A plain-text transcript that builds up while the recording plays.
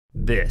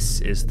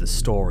This is the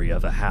story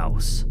of a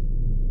house,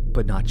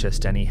 but not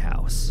just any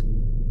house.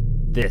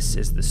 This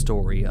is the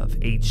story of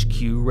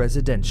HQ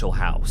Residential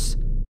House.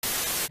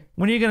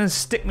 When are you gonna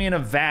stick me in a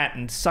vat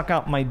and suck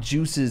out my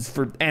juices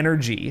for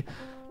energy?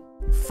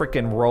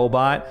 Frickin'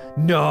 robot.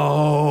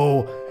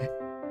 No!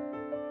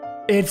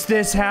 It's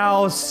this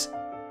house!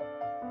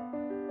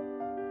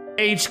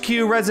 HQ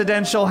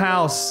Residential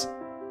House.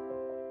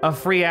 A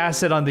free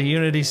asset on the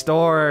Unity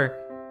store.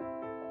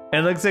 It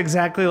looks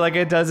exactly like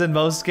it does in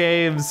most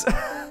games.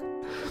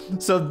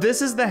 So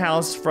this is the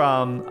house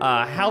from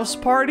House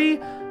Party,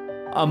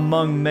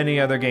 among many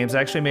other games.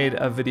 I actually made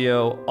a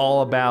video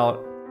all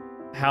about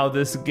how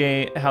this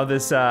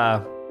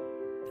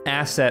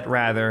asset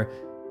rather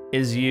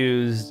is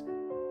used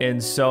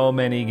in so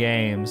many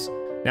games.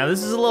 Now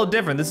this is a little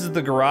different. This is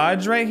the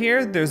garage right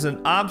here. There's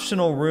an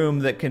optional room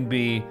that can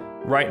be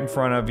right in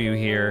front of you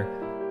here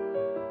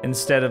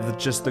instead of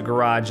just the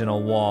garage and a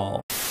wall.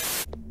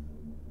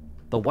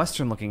 The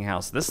western looking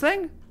house. This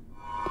thing?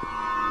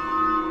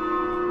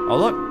 Oh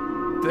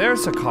look,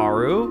 there's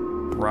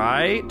Hikaru,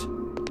 right?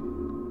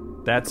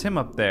 That's him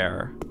up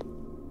there.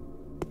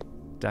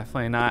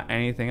 Definitely not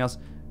anything else.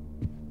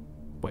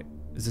 Wait,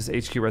 is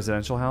this HQ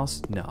Residential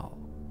House? No.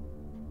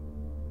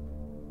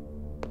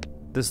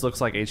 This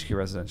looks like HQ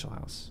Residential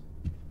House.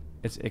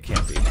 It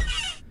can't be.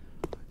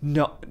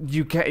 No,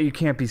 you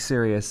can't be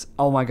serious.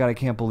 Oh my god, I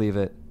can't believe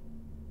it.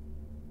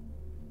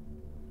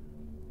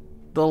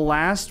 The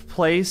last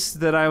place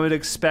that I would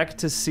expect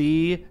to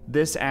see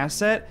this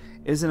asset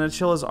is in a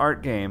Chilla's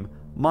art game.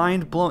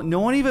 Mind blown. No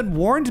one even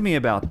warned me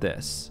about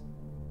this.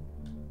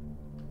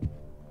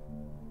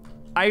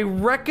 I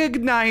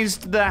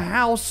recognized the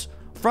house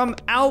from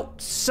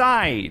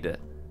outside.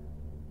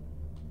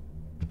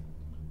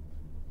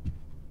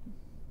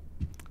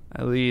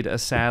 I lead a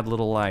sad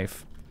little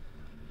life.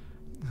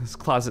 This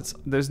closet's...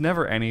 There's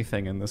never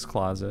anything in this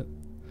closet.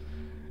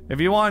 If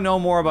you want to know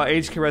more about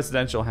HQ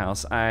Residential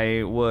House,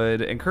 I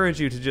would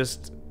encourage you to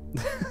just...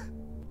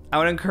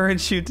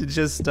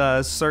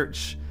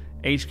 search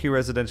HQ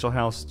Residential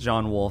House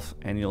John Wolfe,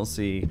 and you'll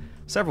see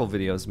several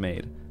videos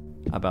made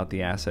about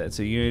the asset. It's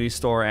a Unity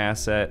store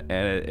asset,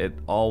 and it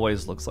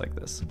always looks like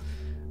this.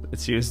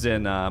 It's used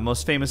in,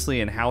 most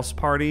famously in House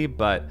Party,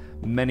 but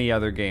many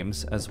other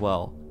games as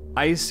well.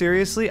 I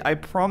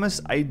promise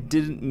I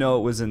didn't know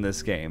it was in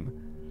this game.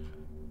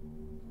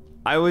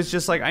 I was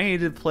just like, I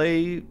need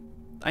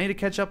to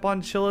catch up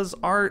on Chilla's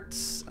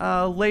Art's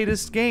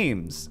latest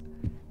games.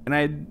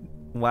 And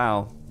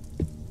wow.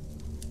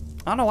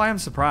 I don't know why I'm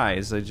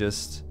surprised,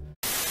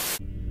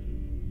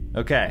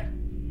 okay.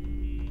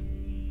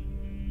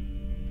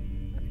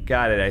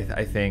 Got it,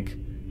 I think.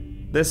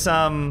 This,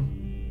 I've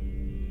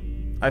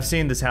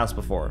seen this house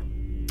before.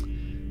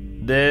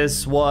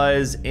 This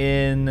was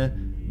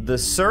in the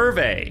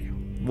survey,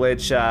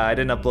 which I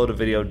didn't upload a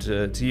video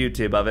to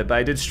YouTube of it, but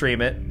I did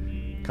stream it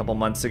a couple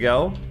months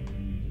ago.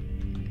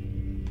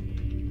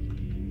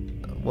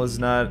 Was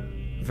not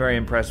very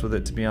impressed with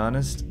it, to be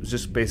honest. It was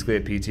just basically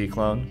a PT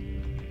clone.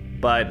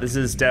 But this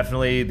is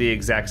definitely the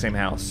exact same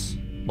house.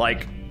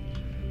 Like,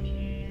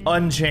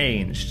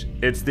 unchanged.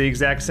 It's the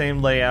exact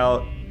same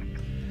layout.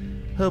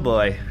 Oh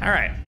boy.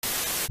 Alright.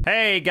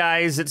 Hey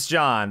guys, it's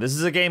John. This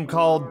is a game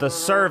called The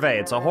Survey.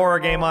 It's a horror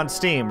game on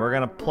Steam. We're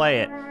gonna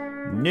play it.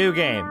 New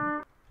game.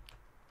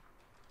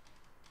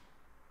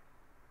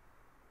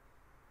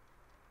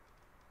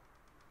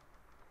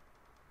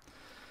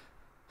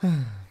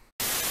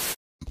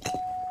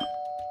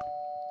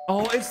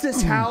 Oh, it's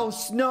this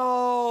house.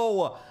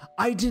 No!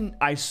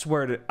 I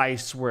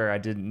swear I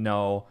didn't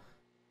know.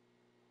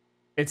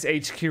 It's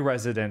HQ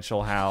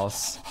Residential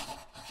House.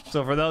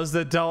 So for those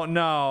that don't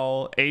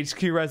know,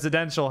 HQ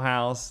Residential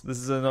House, this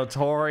is a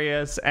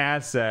notorious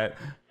asset.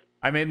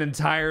 I made an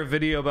entire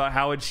video about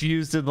how it's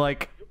used in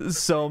like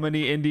so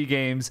many indie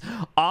games,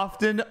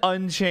 often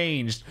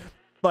unchanged.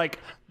 Like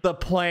the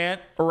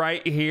plant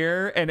right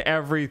here and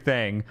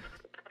everything.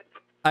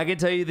 I can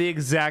tell you the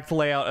exact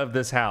layout of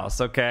this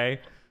house, okay?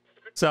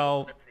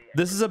 So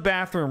this is a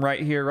bathroom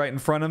right here, right in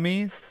front of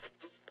me.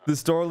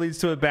 This door leads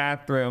to a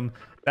bathroom.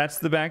 That's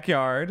the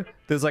backyard.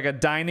 There's like a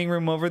dining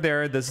room over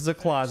there. This is a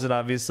closet,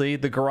 obviously.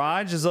 The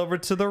garage is over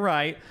to the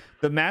right.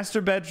 The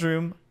master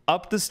bedroom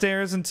up the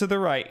stairs and to the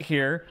right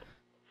here.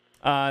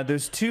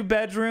 There's two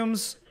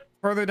bedrooms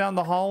further down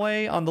the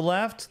hallway on the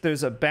left.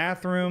 There's a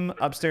bathroom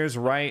upstairs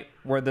right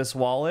where this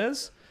wall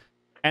is.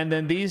 And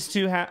then these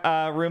two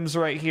rooms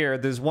right here.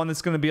 There's one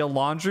that's going to be a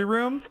laundry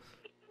room.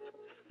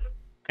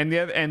 And the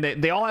other, and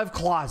they all have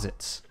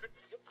closets.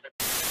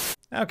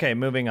 Okay,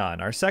 moving on.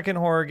 Our second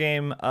horror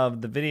game of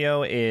the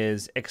video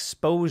is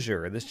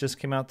Exposure. This just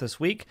came out this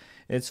week.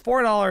 It's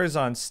 $4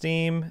 on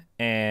Steam,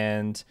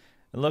 and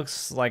it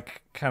looks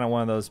like kind of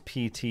one of those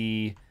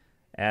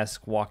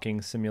PT-esque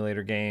walking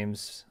simulator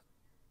games.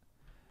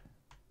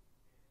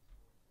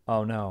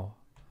 Oh no.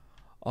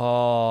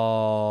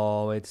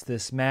 Oh, it's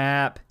this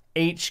map.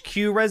 HQ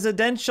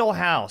Residential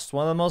House,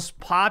 one of the most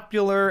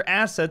popular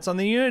assets on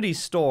the Unity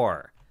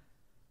store.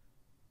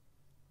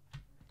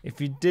 If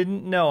you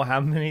didn't know how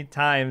many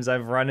times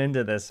I've run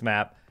into this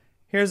map,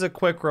 here's a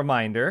quick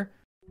reminder.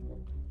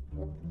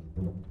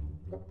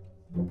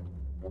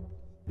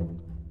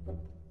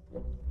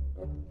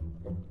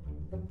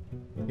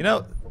 You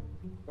know,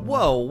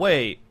 whoa,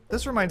 wait.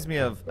 This reminds me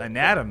of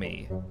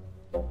Anatomy.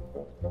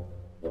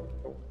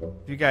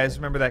 If you guys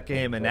remember that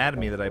game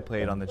Anatomy that I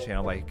played on the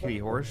channel by Kitty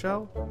Horror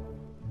Show?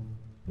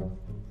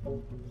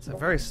 It's a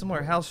very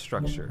similar house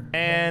structure.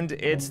 And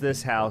it's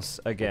this house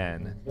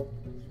again.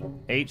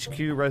 HQ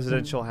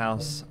Residential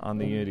House on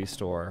the Unity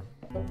Store.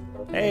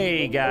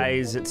 Hey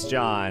guys, it's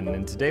John,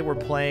 and today we're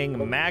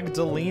playing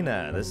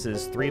Magdalena. This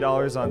is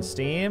 $3 on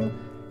Steam,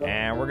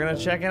 and we're gonna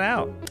check it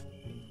out.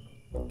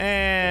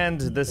 And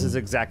this is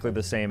exactly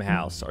the same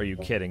house. Are you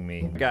kidding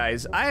me?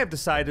 Guys, I have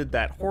decided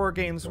that horror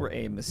games were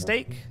a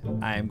mistake.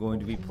 I am going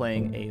to be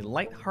playing a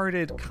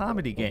lighthearted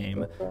comedy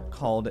game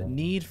called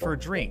Need for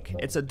Drink.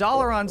 It's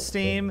 $1 on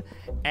Steam,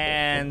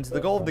 and the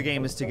goal of the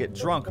game is to get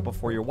drunk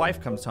before your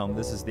wife comes home.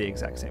 This is the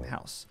exact same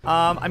house.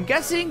 I'm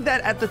guessing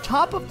that at the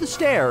top of the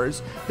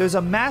stairs, there's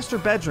a master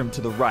bedroom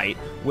to the right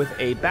with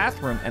a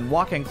bathroom and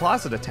walk-in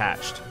closet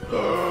attached.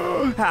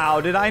 How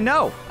did I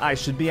know? I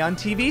should be on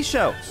TV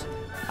shows.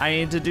 I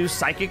need to do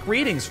psychic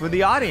readings for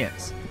the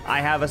audience.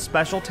 I have a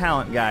special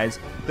talent, guys.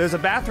 There's a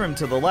bathroom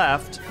to the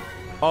left.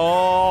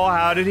 Oh,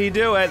 how did he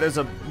do it? There's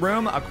a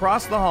room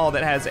across the hall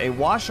that has a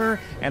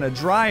washer and a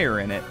dryer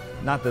in it.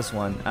 Not this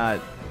one.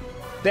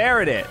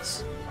 There it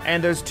is.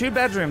 And there's 2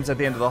 bedrooms at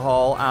the end of the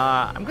hall.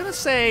 I'm gonna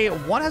say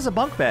one has a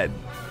bunk bed.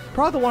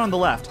 Probably the one on the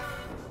left.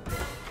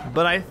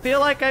 But I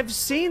feel like I've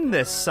seen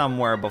this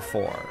somewhere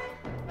before.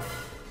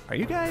 Are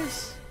you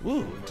guys?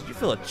 Ooh, did you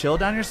feel a chill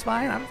down your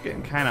spine? I'm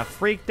getting kind of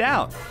freaked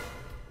out.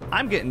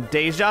 I'm getting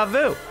deja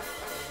vu.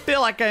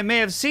 Feel like I may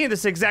have seen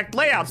this exact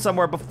layout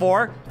somewhere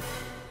before.